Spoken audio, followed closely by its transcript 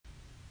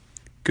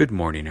Good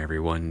morning,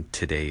 everyone.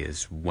 Today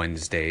is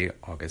Wednesday,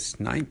 August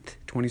 9th,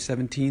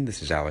 2017.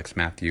 This is Alex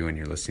Matthew, and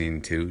you're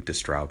listening to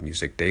Destraub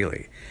Music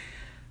Daily.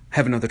 I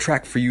have another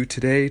track for you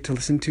today to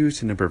listen to.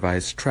 It's an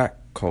improvised track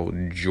called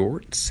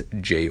Jorz,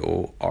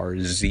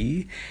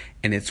 Jorz,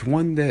 and it's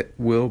one that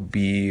will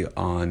be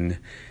on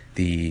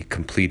the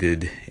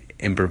completed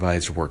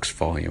Improvised Works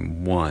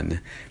Volume 1.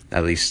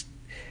 At least,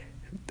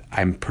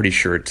 I'm pretty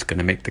sure it's going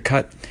to make the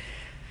cut.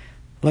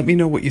 Let me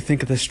know what you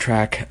think of this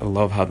track. I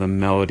love how the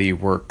melody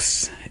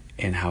works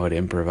and how it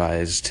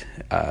improvised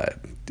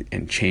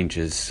and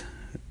changes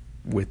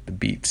with the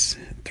beats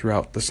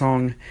throughout the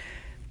song.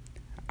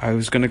 I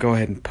was going to go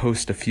ahead and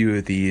post a few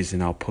of these,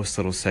 and I'll post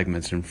little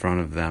segments in front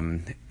of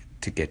them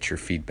to get your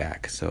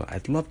feedback. So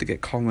I'd love to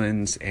get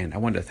call-ins, and I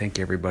wanted to thank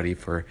everybody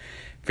for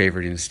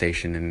favoriting the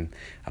station and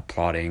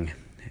applauding.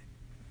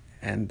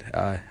 And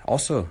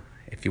also,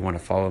 if you want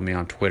to follow me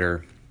on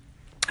Twitter,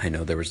 I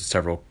know there was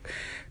several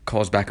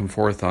calls back and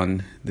forth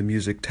on the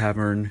Musicians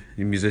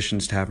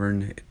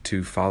Tavern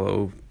to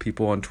follow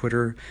people on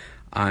Twitter.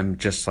 I'm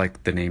just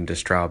like the name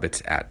Destraub. It's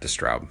at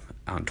Destraub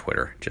on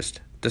Twitter. Just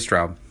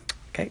Destraub.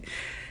 Okay.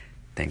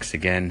 Thanks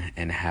again,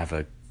 and have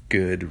a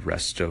good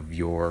rest of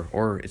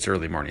it's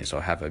early morning,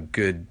 so have a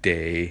good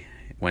day,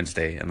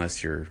 Wednesday,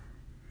 unless you're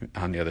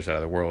on the other side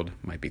of the world.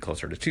 Might be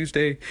closer to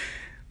Tuesday.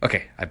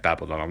 Okay, I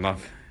babbled on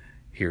enough.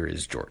 Here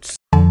is Jorz.